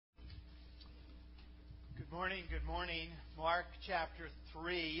Good morning, good morning. Mark chapter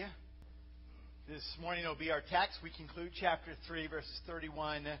 3. This morning will be our text. We conclude chapter 3, verses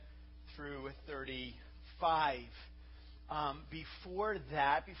 31 through 35.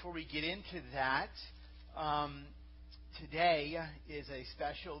 Before we get into that, today is a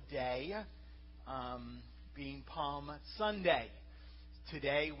special day, being Palm Sunday.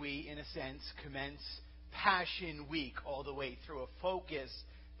 Today we, in a sense, commence Passion Week all the way through, a focus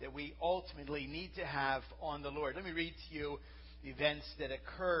that we ultimately need to have on the Lord. Let me read to you the events that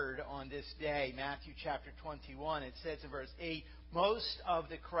occurred on this day. Matthew chapter 21, it says in verse 8, most of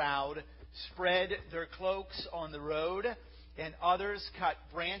the crowd spread their cloaks on the road, and others cut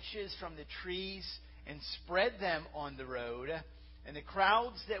branches from the trees and spread them on the road. And the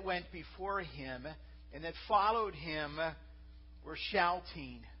crowds that went before him and that followed him were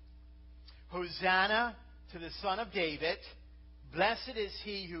shouting, Hosanna to the Son of David. Blessed is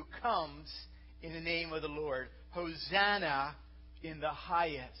he who comes in the name of the Lord. Hosanna in the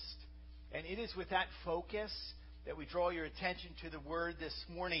highest. And it is with that focus that we draw your attention to the word this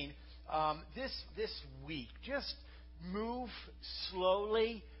morning. This week, just move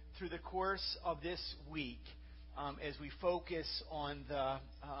slowly through the course of this week as we focus on the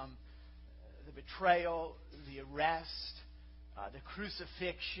betrayal, the arrest, the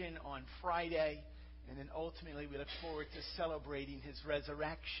crucifixion on Friday. And then ultimately we look forward to celebrating his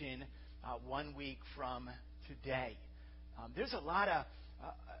resurrection 1 week from today. There's a lot of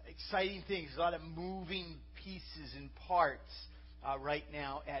exciting things, a lot of moving pieces and parts right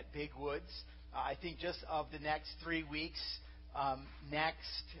now at Big Woods. I think just of the next 3 weeks,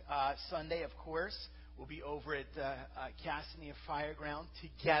 next Sunday, of course, we'll be over at Castanea Fireground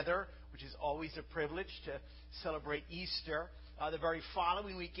together, which is always a privilege to celebrate Easter. The very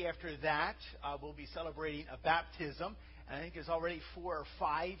following week after that, we'll be celebrating a baptism. And I think there's already 4 or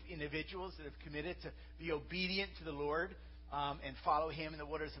 5 individuals that have committed to be obedient to the Lord and follow him in the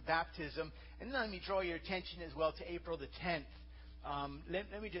waters of baptism. And then let me draw your attention as well to April the 10th.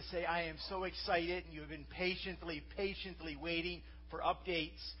 Let me just say I am so excited, and you have been patiently waiting for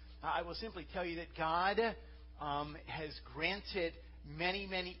updates. I will simply tell you that God has granted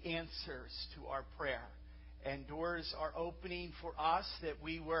many answers to our prayer. And doors are opening for us that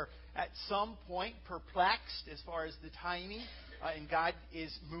we were at some point perplexed as far as the timing. And God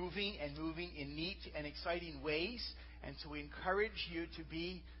is moving in neat and exciting ways. And so we encourage you to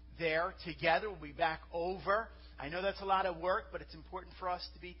be there together. We'll be back over. I know that's a lot of work, but it's important for us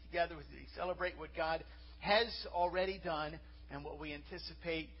to be together to celebrate what God has already done and what we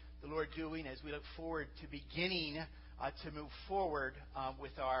anticipate the Lord doing as we look forward to beginning to move forward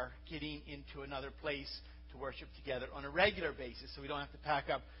with our getting into another place to worship together on a regular basis, so we don't have to pack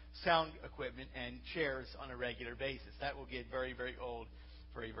up sound equipment and chairs on a regular basis. That will get very old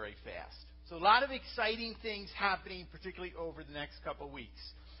very fast. So a lot of exciting things happening, particularly over the next couple of weeks.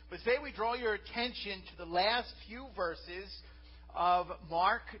 But today we draw your attention to the last few verses of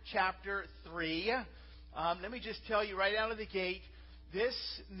Mark chapter 3. Let me just tell you right out of the gate,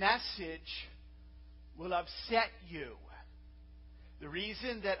 this message will upset you. The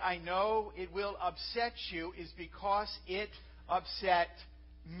reason that I know it will upset you is because it upset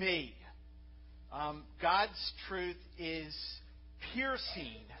me. God's truth is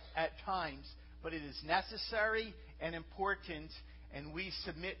piercing at times, but it is necessary and important, and we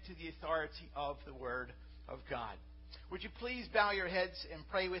submit to the authority of the Word of God. Would you please bow your heads and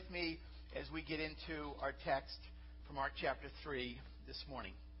pray with me as we get into our text from Mark chapter 3 this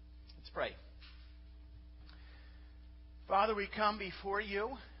morning? Let's pray. Father, we come before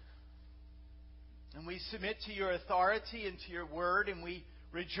you, and we submit to your authority and to your word, and we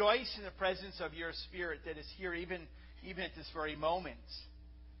rejoice in the presence of your Spirit that is here even at this very moment.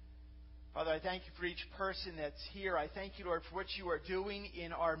 Father, I thank you for each person that's here. I thank you, Lord, for what you are doing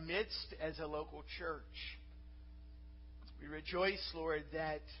in our midst as a local church. We rejoice, Lord,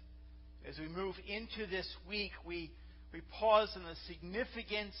 that as we move into this week, we pause on the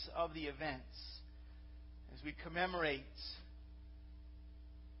significance of the events as we commemorate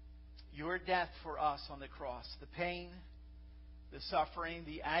your death for us on the cross, the pain, the suffering,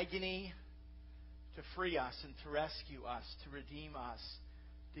 the agony, to free us and to rescue us, to redeem us,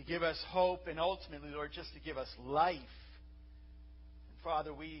 to give us hope, and ultimately, Lord, just to give us life. And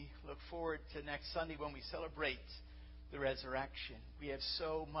Father, we look forward to next Sunday when we celebrate the resurrection. We have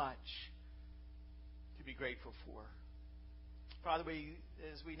so much to be grateful for. Father,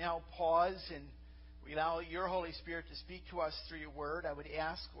 as we now pause and we allow your Holy Spirit to speak to us through your word, I would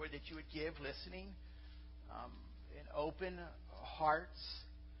ask, Lord, that you would give listening and open hearts.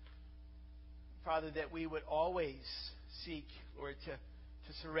 Father, that we would always seek, Lord, to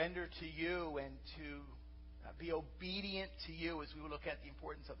surrender to you and to be obedient to you as we look at the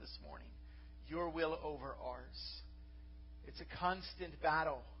importance of this morning. Your will over ours. It's a constant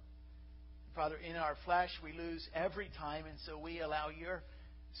battle. Father, in our flesh we lose every time, and so we allow your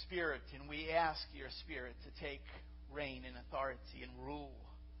Spirit and we ask your Spirit to take reign and authority and rule.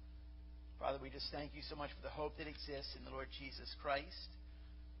 Father, we just thank you so much for the hope that exists in the Lord Jesus Christ.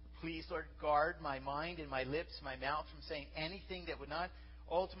 Please, Lord, guard my mind and my lips, my mouth from saying anything that would not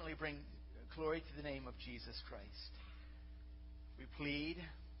ultimately bring glory to the name of Jesus Christ. We plead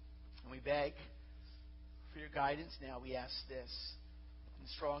and we beg for your guidance now. We ask this in the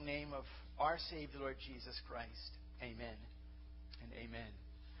strong name of our Savior, Lord Jesus Christ. Amen and amen.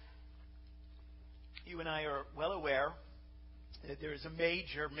 You and I are well aware that there is a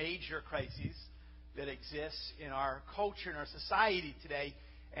major crisis that exists in our culture and our society today,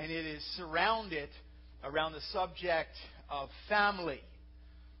 and it is surrounded around the subject of family.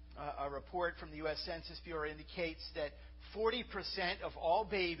 A report from the U.S. Census Bureau indicates that 40% of all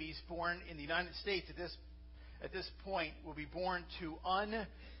babies born in the United States at this point will be born to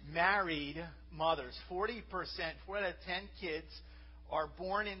unmarried mothers. 40%, 4 out of 10 kids are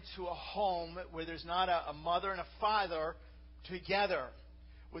born into a home where there's not a mother and a father together.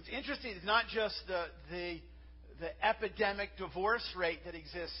 What's interesting is not just the epidemic divorce rate that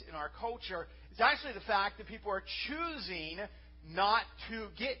exists in our culture. It's actually the fact that people are choosing not to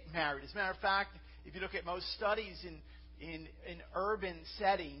get married. As a matter of fact, if you look at most studies in urban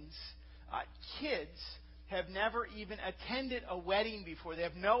settings, kids have never even attended a wedding before. They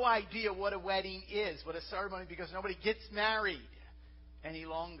have no idea what a wedding is, what a ceremony, because nobody gets married any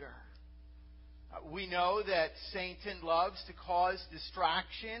longer. We know that Satan loves to cause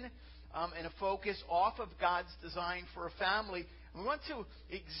distraction and a focus off of God's design for a family. We want to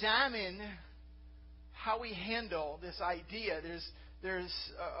examine how we handle this idea. There's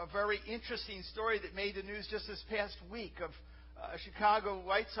a very interesting story that made the news just this past week of a Chicago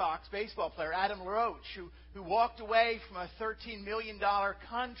White Sox baseball player, Adam LaRoche, who walked away from a $13 million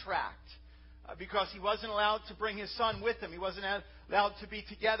contract because he wasn't allowed to bring his son with him. He wasn't allowed to be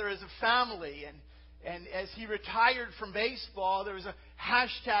together as a family. And as he retired from baseball, there was a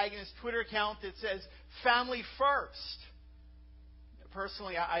hashtag in his Twitter account that says, "Family First."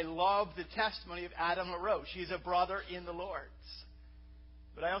 Personally, I love the testimony of Adam LaRoche. He's a brother in the Lord's.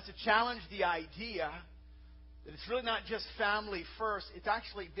 But I also challenge the idea that it's really not just family first. It's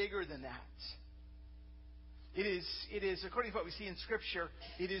actually bigger than that. It is, according to what we see in Scripture,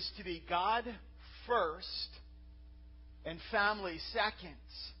 it is to be God first and family second.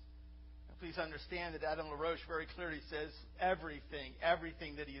 Now, please understand that Adam LaRoche very clearly says everything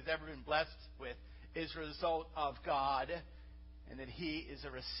that he has ever been blessed with is a result of God, and that he is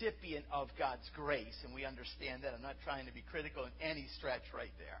a recipient of God's grace. And we understand that. I'm not trying to be critical in any stretch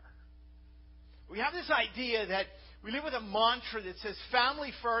right there. We have this idea that we live with a mantra that says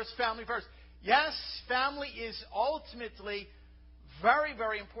family first, family first. Yes, family is ultimately very,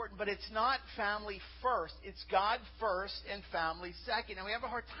 very important, but it's not family first. It's God first and family second. And we have a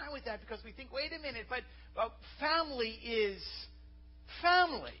hard time with that because we think, wait a minute, but family is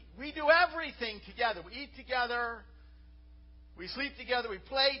family. We do everything together. We eat together. We sleep together. We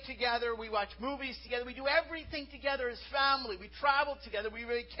play together. We watch movies together. We do everything together as family. We travel together. We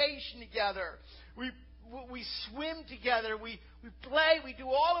vacation together. We swim together. We play. We do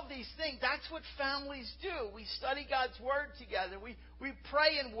all of these things. That's what families do. We study God's Word together. We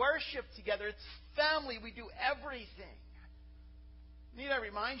pray and worship together. It's family. We do everything. Need I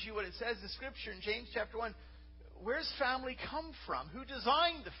remind you what it says in Scripture in James chapter 1? Where's family come from? Who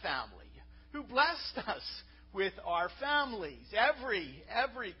designed the family? Who blessed us with our families?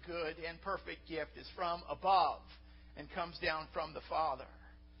 Every good and perfect gift is from above and comes down from the Father.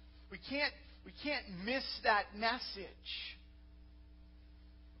 We can't miss that message.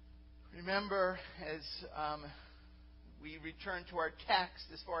 Remember, as we return to our text,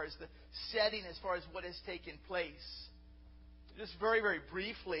 as far as the setting, as far as what has taken place, just very, very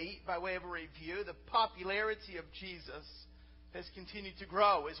briefly, by way of a review, the popularity of Jesus has continued to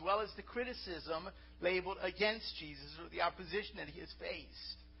grow, as well as the criticism labeled against Jesus, or the opposition that he has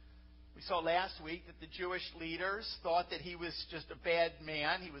faced. We saw last week that the Jewish leaders thought that he was just a bad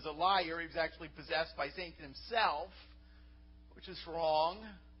man. He was a liar. He was actually possessed by Satan himself, which is wrong.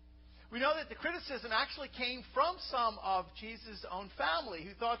 We know that the criticism actually came from some of Jesus' own family,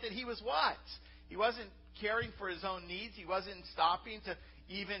 who thought that he was what? He wasn't caring for his own needs. He wasn't stopping to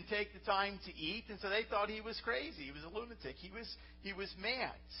even take the time to eat. And so they thought he was crazy. He was a lunatic. He was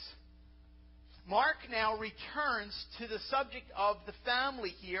mad. Mark now returns to the subject of the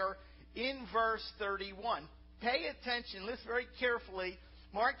family here in verse 31. Pay attention. Listen very carefully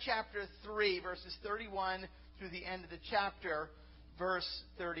Mark chapter 3, verses 31 through the end of the chapter, verse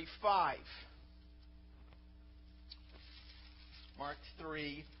 35. Mark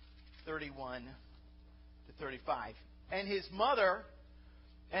 3, 31 to 35. And his mother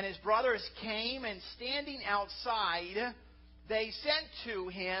and his brothers came, and standing outside, they sent to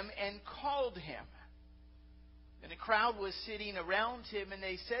him and called him. And the crowd was sitting around him, and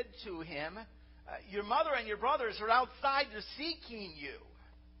they said to him, "Your mother and your brothers are outside, they're seeking you."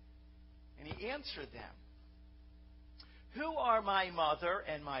 And he answered them, "Who are my mother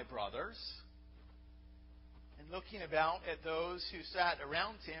and my brothers?" And looking about at those who sat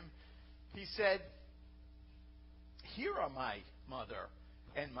around him, he said, "Here are my mother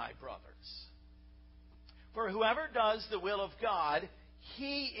and my brothers. For whoever does the will of God,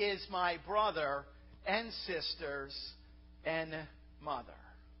 he is my brother and sisters and mother."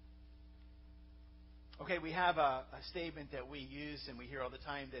 Okay, we have a statement that we use and we hear all the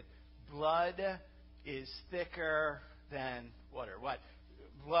time, that blood is thicker than water. What?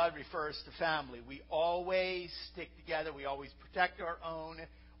 Blood refers to family. We always stick together. We always protect our own.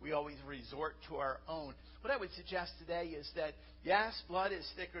 We always resort to our own. What I would suggest today is that, yes, blood is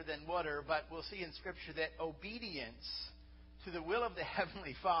thicker than water, but we'll see in Scripture that obedience to the will of the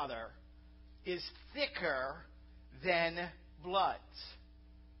Heavenly Father is thicker than blood.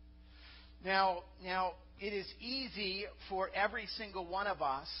 Now, it is easy for every single one of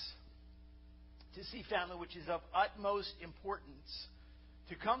us to see family, which is of utmost importance,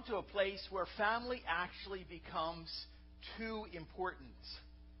 to come to a place where family actually becomes too important.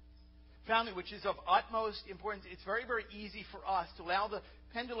 Family, which is of utmost importance, it's very, very easy for us to allow the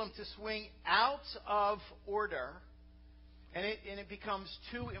pendulum to swing out of order, and it becomes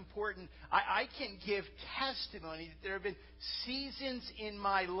too important. I can give testimony that there have been seasons in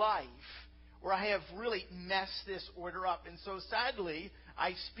my life where I have really messed this order up. And so sadly,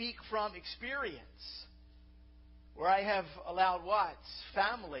 I speak from experience, where I have allowed what?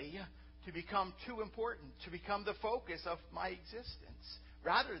 Family to become too important, to become the focus of my existence,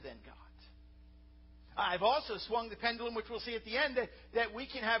 rather than God. I've also swung the pendulum, which we'll see at the end, that we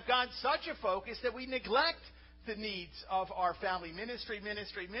can have God such a focus that we neglect the needs of our family. Ministry.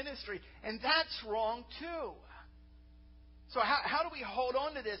 And that's wrong too. So how do we hold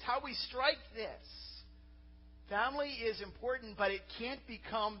on to this? How do we strike this? Family is important, but it can't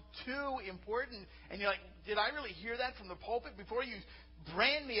become too important. And you're like, did I really hear that from the pulpit? Before you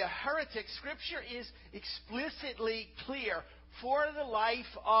brand me a heretic, Scripture is explicitly clear for the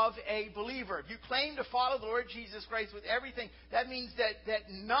life of a believer. If you claim to follow the Lord Jesus Christ with everything, that means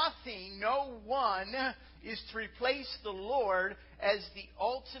that nothing, no one is to replace the Lord as the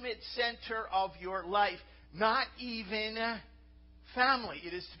ultimate center of your life. Not even family.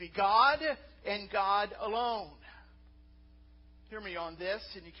 It is to be God and God alone. Hear me on this,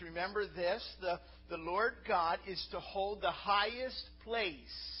 and you can remember this. The Lord God is to hold the highest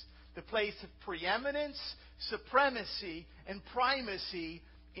place, the place of preeminence, supremacy, and primacy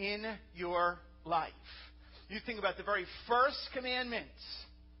in your life. You think about the very first commandment.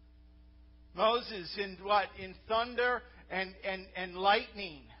 Moses in thunder and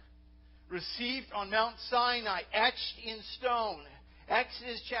lightning, received on Mount Sinai, etched in stone.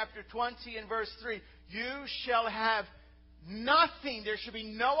 Exodus chapter 20 and verse 3. You shall have nothing. There shall be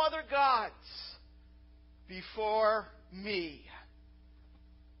no other gods before me.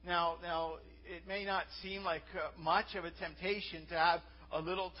 Now, it may not seem like much of a temptation to have a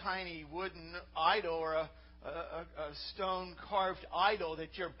little tiny wooden idol or a stone-carved idol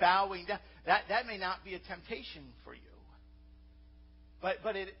that you're bowing down. That may not be a temptation for you.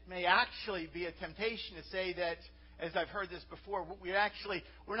 But it may actually be a temptation to say that, as I've heard this before,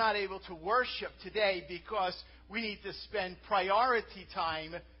 we're not able to worship today because we need to spend priority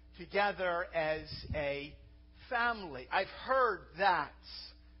time together as a family. I've heard that,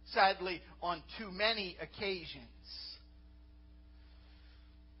 sadly, on too many occasions.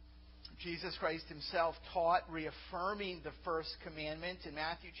 Jesus Christ Himself taught, reaffirming the first commandment in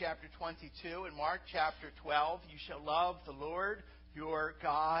Matthew chapter 22 and Mark chapter 12. You shall love the Lord your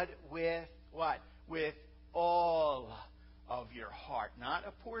God with what? With all of your heart, not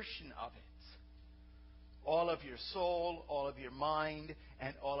a portion of it. All of your soul, all of your mind,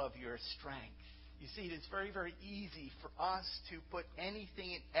 and all of your strength. You see, it's very, very easy for us to put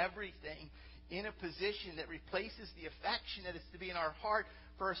anything and everything in a position that replaces the affection that is to be in our heart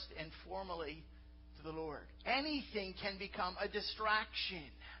first and formally to the Lord. Anything can become a distraction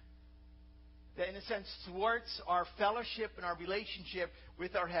that, in a sense, thwarts our fellowship and our relationship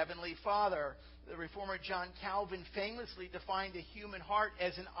with our Heavenly Father. The reformer John Calvin famously defined a human heart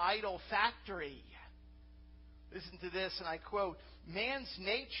as an idol factory. Listen to this, and I quote, man's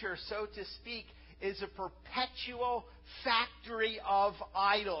nature, so to speak, is a perpetual factory of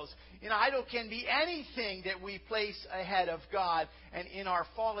idols. An idol can be anything that we place ahead of God. And in our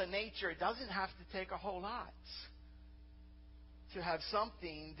fallen nature, it doesn't have to take a whole lot to have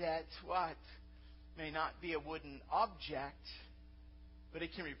something that, may not be a wooden object, but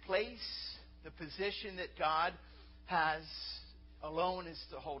it can replace the position that God has alone is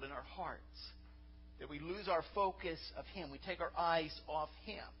to hold in our hearts. That we lose our focus of Him. We take our eyes off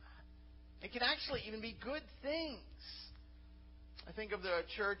Him. It can actually even be good things. I think of the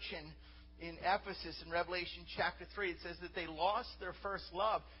church in Ephesus in Revelation chapter 3. It says that they lost their first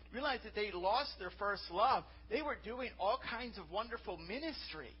love. Realize that they lost their first love. They were doing all kinds of wonderful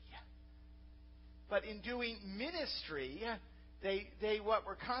ministry. But in doing ministry, they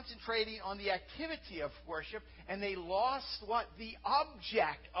were concentrating on the activity of worship, and they lost the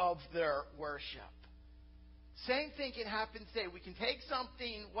object of their worship. Same thing can happen today. We can take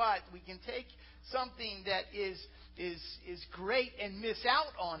something we can take something that is great and miss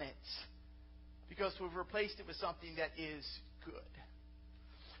out on it because we've replaced it with something that is good.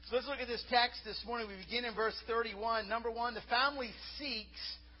 So let's look at this text this morning. We begin in verse 31. Number one, the family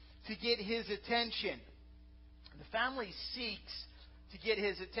seeks to get his attention. The family seeks to get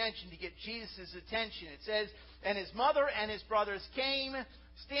his attention, to get Jesus' attention. It says, and his mother and his brothers came,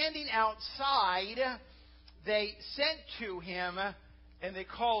 standing outside. They sent to him, and they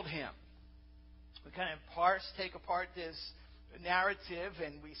called him. We kind of take apart this narrative,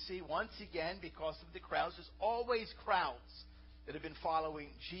 and we see once again, because of the crowds, there's always crowds that have been following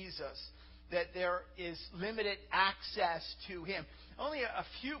Jesus, that there is limited access to him. Only a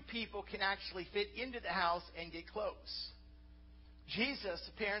few people can actually fit into the house and get close. Jesus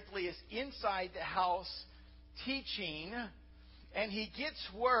apparently is inside the house teaching, and he gets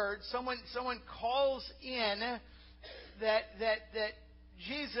word. Someone calls in that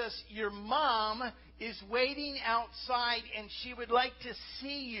Jesus, your mom is waiting outside, and she would like to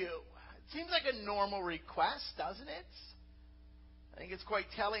see you. It seems like a normal request, doesn't it? I think it's quite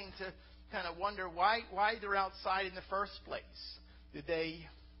telling to kind of wonder why they're outside in the first place. Did they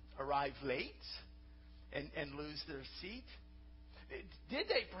arrive late and lose their seat? Did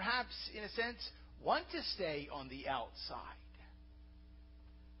they perhaps, in a sense, want to stay on the outside?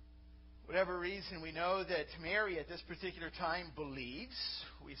 Whatever reason, we know that Mary at this particular time believes.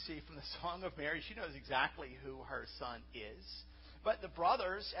 We see from the Song of Mary, she knows exactly who her son is. But the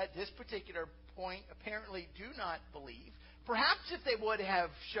brothers at this particular point apparently do not believe. Perhaps if they would have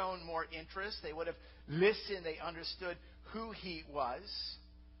shown more interest, they would have listened, they understood who he was.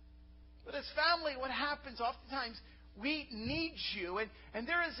 But as family, what happens oftentimes, we need you, and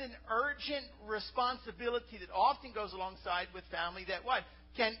there is an urgent responsibility that often goes alongside with family that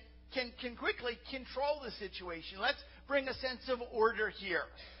can quickly control the situation. Let's bring a sense of order here.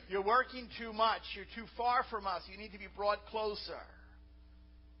 You're working too much. You're too far from us. You need to be brought closer.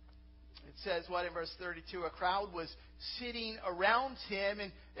 It says in verse 32, a crowd was sitting around him,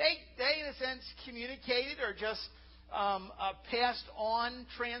 and they in a sense communicated or just passed on,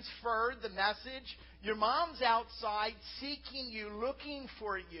 transferred the message. Your mom's outside seeking you, looking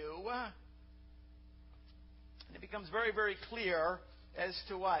for you. And it becomes very, very clear as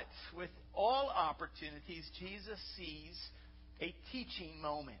to with all opportunities, Jesus sees a teaching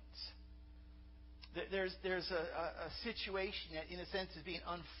moment. There's a situation that, in a sense, is being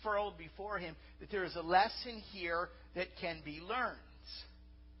unfurled before him, that there is a lesson here that can be learned.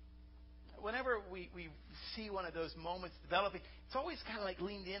 Whenever we see one of those moments developing, it's always kind of like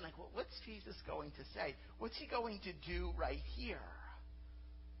leaned in, like, well, what's Jesus going to say? What's he going to do right here?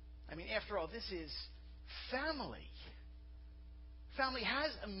 I mean, after all, this is family. Family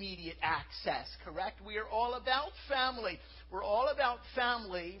has immediate access, correct? We are all about family. We're all about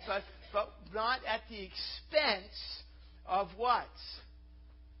family, but not at the expense of what?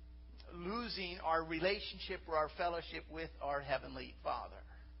 Losing our relationship or our fellowship with our Heavenly Father.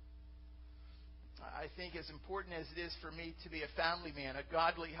 I think as important as it is for me to be a family man, a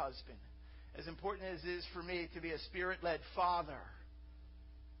godly husband, as important as it is for me to be a Spirit-led father,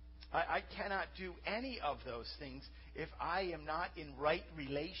 I cannot do any of those things if I am not in right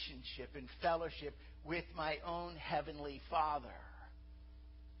relationship and fellowship with my own Heavenly Father.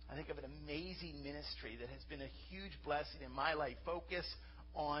 I think of an amazing ministry that has been a huge blessing in my life. Focus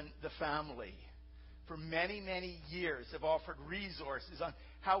on the family. For many, many years, I've offered resources on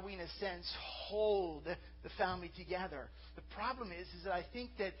how we, in a sense, hold the family together. The problem is that I think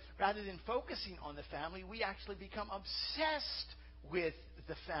that rather than focusing on the family, we actually become obsessed with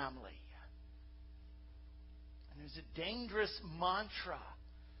the family. And there's a dangerous mantra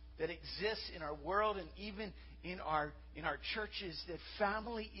that exists in our world and even in our churches that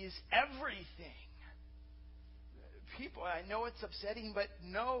family is everything. People, I know it's upsetting, but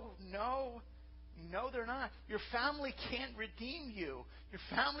no, they're not. Your family can't redeem you. Your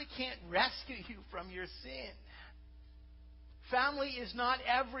family can't rescue you from your sin. Family is not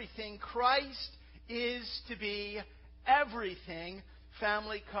everything. Christ is to be everything.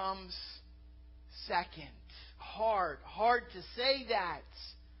 Family comes second. Hard to say that.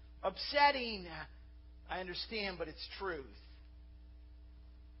 Upsetting. I understand, but it's truth.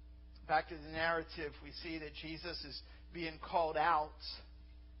 Back to the narrative, we see that Jesus is being called out.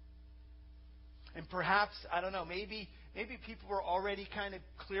 And perhaps, I don't know, maybe people were already kind of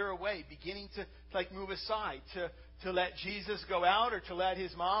clear away, beginning to like move aside, to let Jesus go out or to let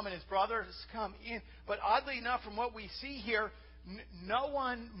his mom and his brothers come in. But oddly enough, from what we see here, no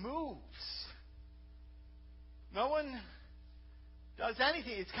one moves. No one does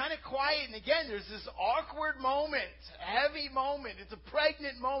anything. It's kind of quiet. And again, there's this awkward moment, a heavy moment. It's a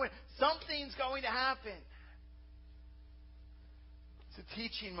pregnant moment. Something's going to happen. It's a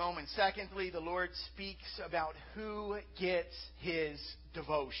teaching moment. Secondly, the Lord speaks about who gets his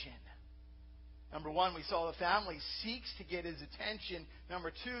devotion. Number one, we saw the family seeks to get his attention.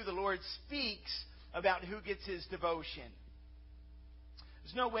 Number two, the Lord speaks about who gets his devotion.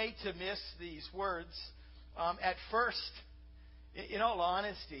 There's no way to miss these words. At first, in all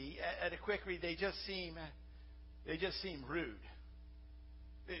honesty, at a quick read, they just seem rude.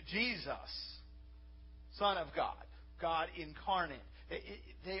 Jesus, Son of God, God incarnate.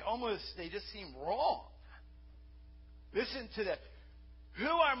 They just seem wrong. Listen to that. Who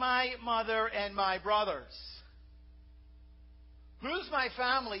are my mother and my brothers? Who's my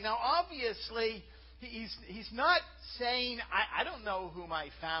family? Now, obviously, he's not saying, I don't know who my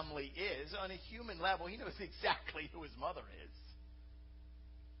family is. On a human level, he knows exactly who his mother is.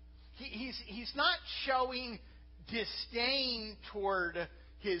 He's not showing disdain toward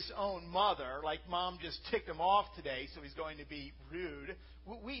his own mother, like mom just ticked him off today, so he's going to be rude.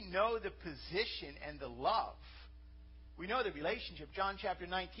 We know the position and the love. We know the relationship. John chapter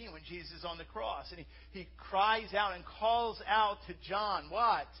 19, when Jesus is on the cross, and he cries out and calls out to John,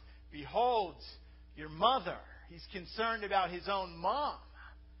 what? Behold, your mother. He's concerned about his own mom.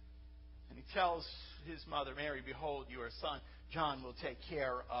 And he tells his mother, Mary, behold, your son. John will take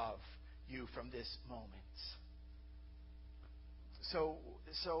care of you from this moment. So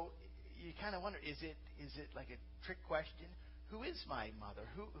you kind of wonder, is it like a trick question? Who is my mother?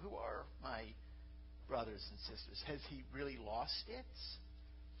 Who are my brothers and sisters? Has he really lost it?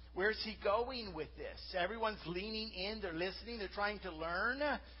 Where's he going with this? Everyone's leaning in, they're listening, they're trying to learn.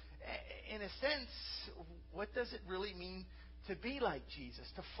 In a sense, what does it really mean to be like Jesus,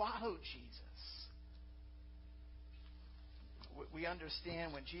 to follow Jesus? We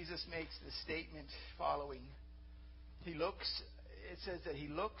understand when Jesus makes the statement following, it says that he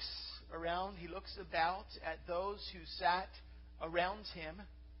looks around, he looks about at those who sat around him,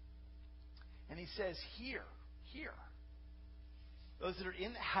 and he says, here. Those that are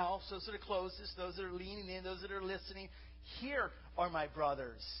in the house, those that are closest, those that are leaning in, those that are listening, here are my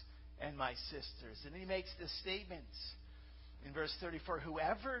brothers and my sisters. And he makes this statement in verse 34,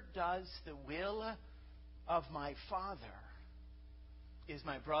 whoever does the will of my Father is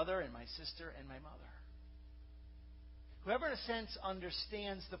my brother and my sister and my mother. Whoever, in a sense,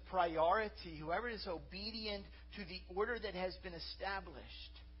 understands the priority, whoever is obedient to the order that has been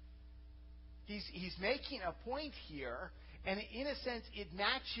established, he's making a point here, and in a sense, it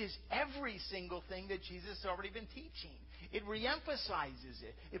matches every single thing that Jesus has already been teaching. It reemphasizes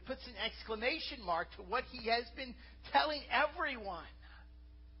it. It puts an exclamation mark to what he has been telling everyone.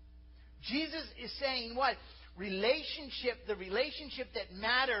 Jesus is saying what? The relationship that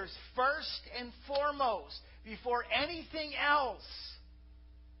matters first and foremost, before anything else,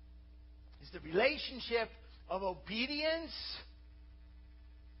 is the relationship of obedience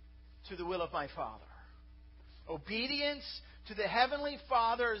to the will of my Father. Obedience to the Heavenly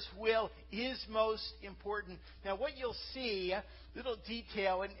Father's will is most important. Now, what you'll see, little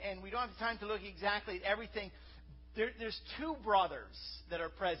detail, and we don't have time to look exactly at everything. There's two brothers that are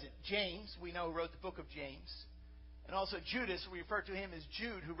present. James, we know, who wrote the book of James. And also Judas, we refer to him as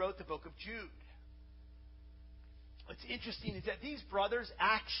Jude, who wrote the book of Jude. What's interesting is that these brothers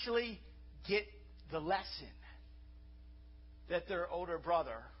actually get the lesson that their older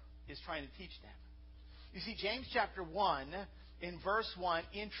brother is trying to teach them. You see, James chapter 1, in verse 1,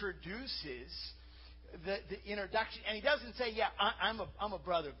 introduces the introduction. And he doesn't say, I'm a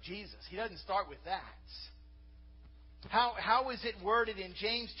brother of Jesus. He doesn't start with that. How is it worded in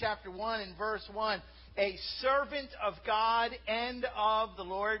James chapter 1 and verse 1? a servant of God and of the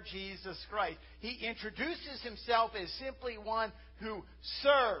Lord Jesus Christ. He introduces himself as simply one who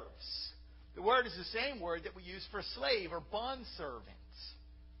serves. The word is the same word that we use for slave or bondservant.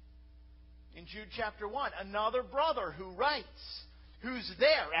 In Jude chapter 1, another brother who writes, who's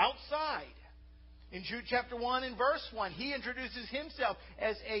there outside. In Jude chapter 1 and verse 1, he introduces himself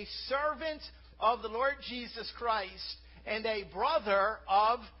as a servant of the Lord Jesus Christ and a brother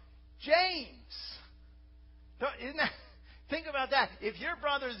of James. Think about that. If your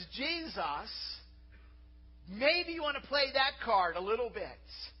brother's Jesus, maybe you want to play that card a little bit.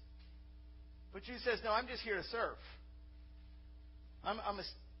 But Jude says, no, I'm just here to serve. I'm a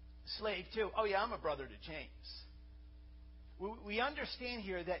slave too. Oh yeah, I'm a brother to James. We understand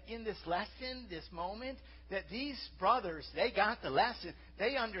here that in this lesson, this moment, that these brothers, they got the lesson.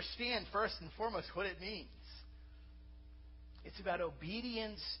 They understand first and foremost what it means. It's about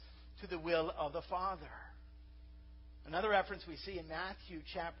obedience to the will of the Father. Another reference we see in Matthew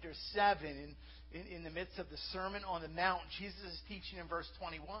chapter 7, in the midst of the Sermon on the Mount, Jesus is teaching in verse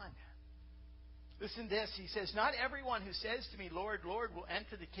 21. Listen to this. He says, not everyone who says to me, Lord, Lord, will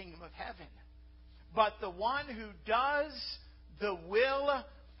enter the kingdom of heaven, but the one who does the will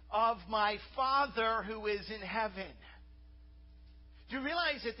of my Father who is in heaven. Do you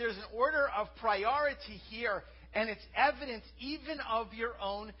realize that there's an order of priority here, and it's evidence even of your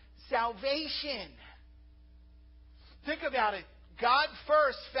own salvation? Think about it. God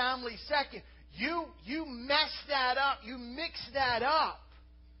first, family second. You mess that up. You mix that up.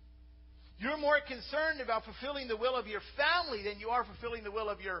 You're more concerned about fulfilling the will of your family than you are fulfilling the will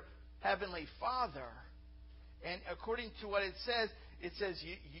of your heavenly Father. And according to what it says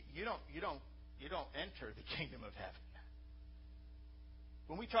you don't enter the kingdom of heaven.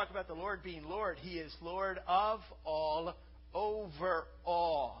 When we talk about the Lord being Lord, He is Lord of all, over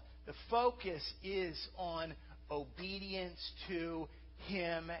all. The focus is on obedience to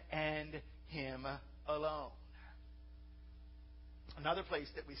Him and Him alone. Another place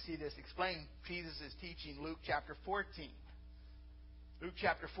that we see this explained, Jesus is teaching Luke chapter 14. Luke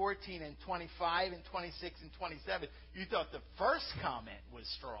chapter 14 and 25 and 26 and 27. You thought the first comment was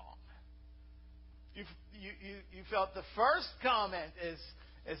strong. You felt the first comment,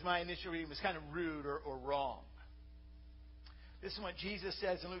 as my initial reading, was kind of rude or wrong. This is what Jesus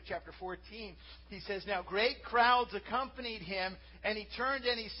says in Luke chapter 14. He says, now great crowds accompanied Him, and He turned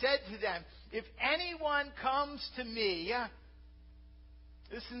and He said to them, if anyone comes to me,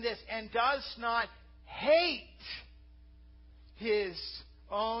 listen to this, and does not hate his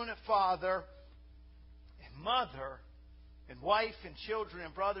own father and mother and wife and children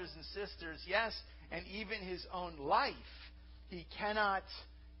and brothers and sisters, yes, and even his own life, he cannot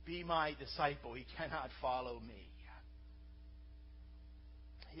be my disciple. He cannot follow me.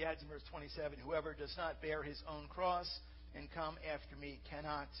 He adds in verse 27, whoever does not bear his own cross and come after me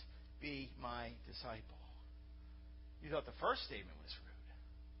cannot be my disciple. You thought the first statement was rude.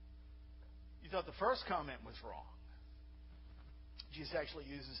 You thought the first comment was wrong. Jesus actually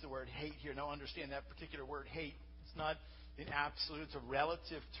uses the word hate here. Now understand that particular word hate. It's not an absolute. It's a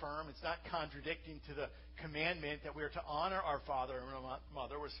relative term. It's not contradicting to the commandment that we are to honor our father and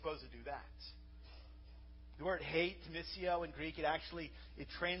mother. We're supposed to do that. The word hate, misio in Greek, it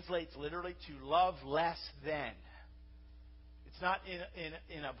translates literally to love less than. It's not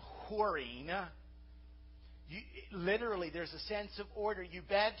in abhorring. Literally, there's a sense of order. You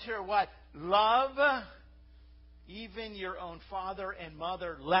better what? Love even your own father and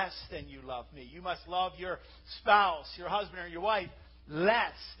mother less than you love me. You must love your spouse, your husband, or your wife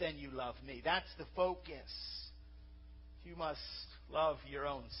less than you love me. That's the focus. You must love your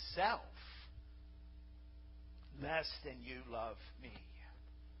own self less than you love me.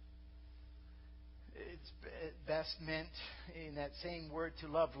 It's best meant in that same word to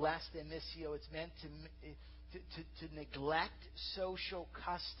love less than misio. It's meant to neglect social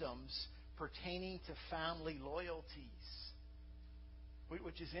customs pertaining to family loyalties.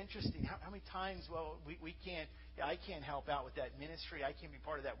 Which is interesting. How many times, we can't, I can't help out with that ministry. I can't be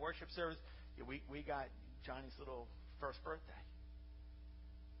part of that worship service. We got Johnny's little first birthday.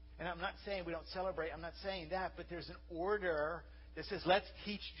 And I'm not saying we don't celebrate. I'm not saying that. But there's an order that says, let's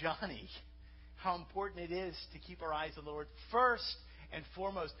teach Johnny how important it is to keep our eyes on the Lord first and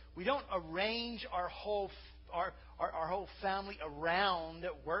foremost. We don't arrange our whole family around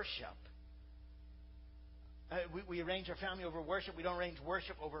worship. We arrange our family over worship. We don't arrange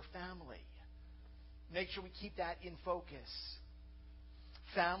worship over family. Make sure we keep that in focus.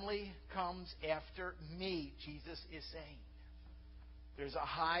 Family comes after me, Jesus is saying. There's a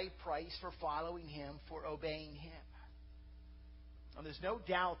high price for following Him, for obeying Him. And there's no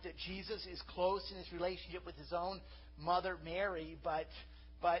doubt that Jesus is close in his relationship with his own mother, Mary, but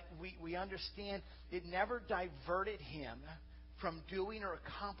we understand it never diverted him from doing or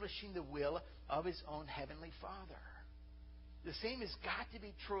accomplishing the will of his own heavenly Father. The same has got to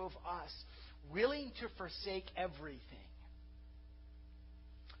be true of us, willing to forsake everything.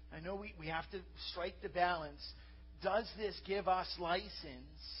 I know we have to strike the balance. Does this give us license?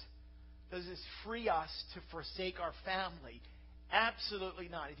 Does this free us to forsake our family? Absolutely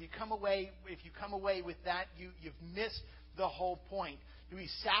not. If you come away with that, you've missed the whole point. Do we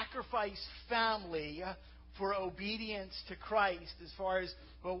sacrifice family for obedience to Christ as far as,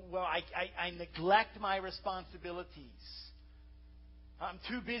 I neglect my responsibilities? I'm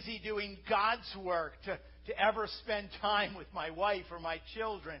too busy doing God's work to ever spend time with my wife or my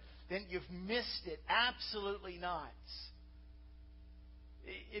children. Then you've missed it. Absolutely not.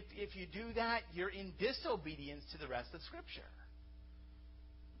 If you do that, you're in disobedience to the rest of Scripture.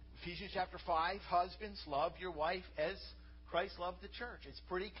 Ephesians chapter 5, husbands, love your wife as Christ loved the church. It's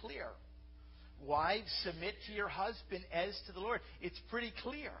pretty clear. Wives, submit to your husband as to the Lord. It's pretty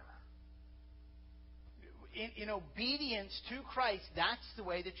clear. In obedience to Christ, that's the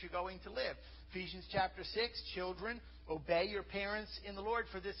way that you're going to live. Ephesians chapter 6, children, obey your parents in the Lord,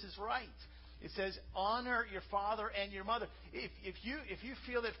 for this is right. It says, honor your father and your mother. If you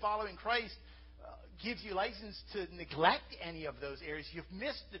feel that following Christ gives you license to neglect any of those areas, you've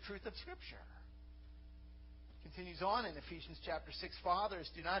missed the truth of Scripture. It continues on in Ephesians chapter 6, fathers,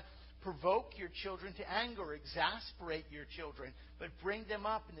 do not provoke your children to anger or exasperate your children, but bring them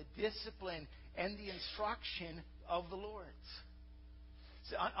up in the discipline and the instruction of the Lord.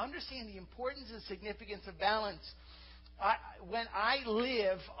 So understand the importance and significance of balance. When I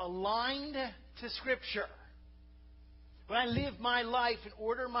live aligned to Scripture, when I live my life and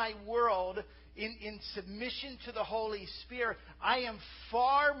order my world in submission to the Holy Spirit, I am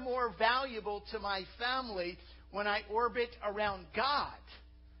far more valuable to my family when I orbit around God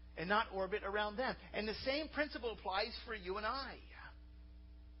and not orbit around them. And the same principle applies for you and I.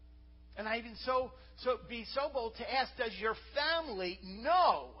 And I even be so bold to ask, does your family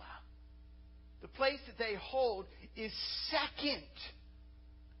know the place that they hold is second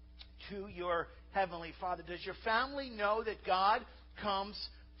to your Heavenly Father? Does your family know that God comes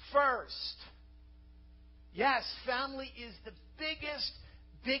first? Yes, family is the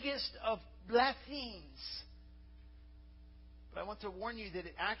biggest of blessings. But I want to warn you that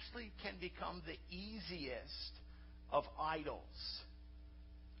it actually can become the easiest of idols.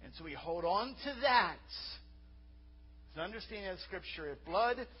 And so we hold on to that. It's an understanding of Scripture. If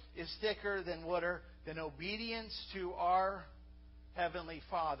blood is thicker than water, then obedience to our Heavenly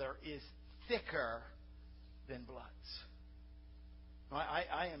Father is thicker than blood.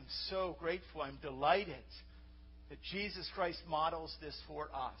 I am so grateful. I'm delighted that Jesus Christ models this for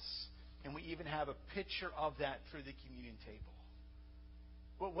us. And we even have a picture of that through the communion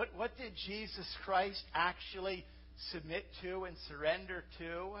table. What did Jesus Christ actually submit to and surrender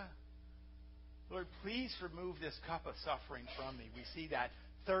to? Lord, please remove this cup of suffering from me. We see that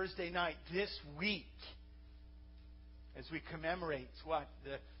Thursday night this week as we commemorate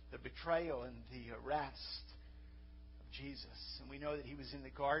the betrayal and the arrest of Jesus. And we know that he was in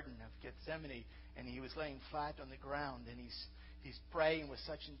the Garden of Gethsemane and he was laying flat on the ground and he's praying with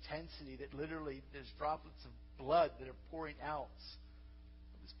such intensity that literally there's droplets of blood that are pouring out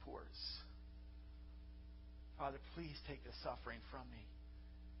of his pores. Father, please take the suffering from me.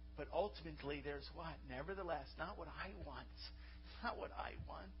 But ultimately, there's what? Nevertheless, not what I want. Not what I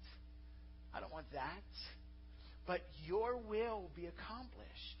want. I don't want that. But your will be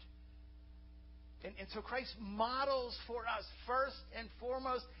accomplished. And so Christ models for us, first and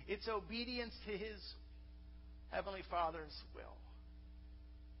foremost, its obedience to his Heavenly Father's will.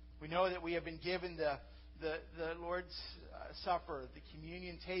 We know that we have been given the Lord's Supper, the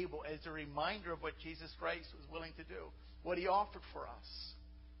communion table, as a reminder of what Jesus Christ was willing to do, what he offered for us.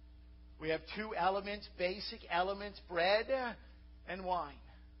 We have two elements, basic elements, bread and wine.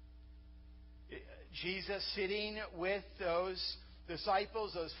 Jesus sitting with those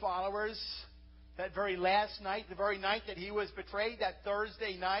disciples, those followers, that very last night, the very night that he was betrayed, that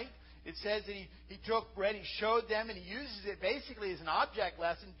Thursday night, it says that he took bread, he showed them, and he uses it basically as an object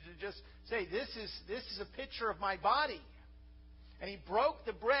lesson to just say, this is a picture of my body. And he broke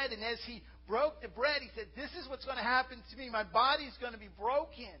the bread, and as he broke the bread, he said, this is what's going to happen to me. My body's going to be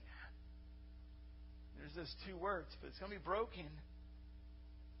broken. There's those two words, but it's going to be broken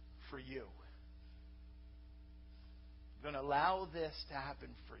for you. I'm going to allow this to happen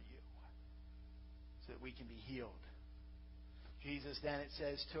for you so that we can be healed. Jesus then, it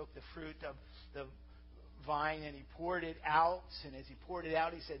says, took the fruit of the vine, and he poured it out. And as he poured it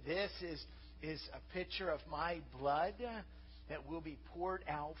out, he said, "This is a picture of my blood that will be poured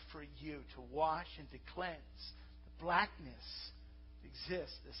out for you to wash and to cleanse the blackness that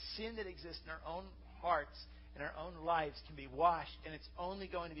exists, the sin that exists in our own hearts and our own lives can be washed, and it's only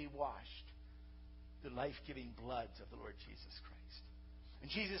going to be washed through the life-giving bloods of the Lord Jesus Christ." And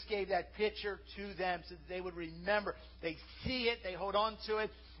Jesus gave that picture to them so that they would remember. They see it, they hold on to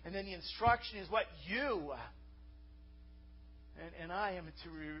it, and then the instruction is what you and I am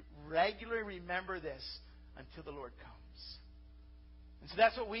to regularly remember this until the Lord comes. And so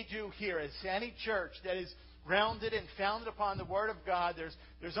that's what we do here as any church that is grounded and founded upon the Word of God.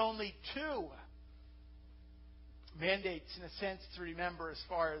 There's only two mandates, in a sense, to remember as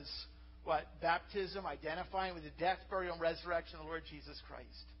far as what? Baptism, identifying with the death, burial, and resurrection of the Lord Jesus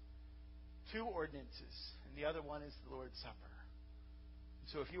Christ. Two ordinances, and the other one is the Lord's Supper.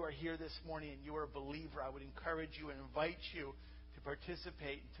 So if you are here this morning and you are a believer, I would encourage you and invite you to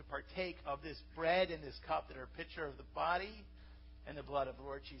participate and to partake of this bread and this cup that are a picture of the body and the blood of the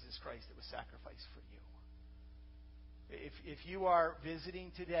Lord Jesus Christ that was sacrificed for you. If you are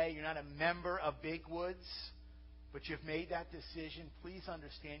visiting today, you're not a member of Big Woods, but you've made that decision, please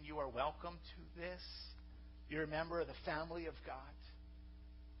understand you are welcome to this. You're a member of the family of God.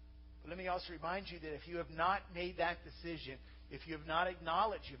 But let me also remind you that if you have not made that decision, if you have not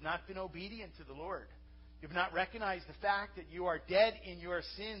acknowledged, you have not been obedient to the Lord, you have not recognized the fact that you are dead in your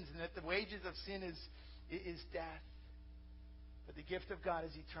sins and that the wages of sin is death, but the gift of God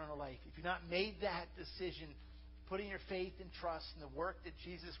is eternal life. If you've not made that decision, putting your faith and trust in the work that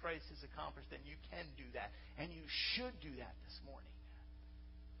Jesus Christ has accomplished, then you can do that. And you should do that this morning.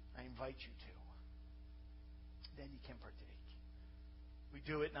 I invite you to. Then you can partake. We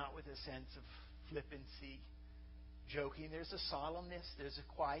do it not with a sense of flippancy, joking. There's a solemnness. There's a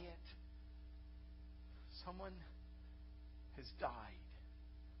quiet. Someone has died.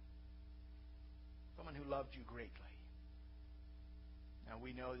 Someone who loved you greatly. Now,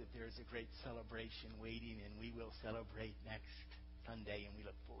 we know that there is a great celebration waiting, and we will celebrate next Sunday, and we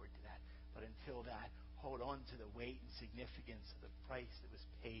look forward to that. But until that, hold on to the weight and significance of the price that was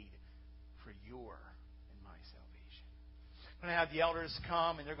paid for your and my salvation. I'm going to have the elders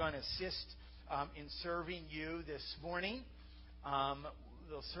come, and they're going to assist in serving you this morning.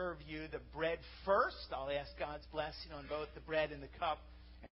 They'll serve you the bread first. I'll ask God's blessing on both the bread and the cup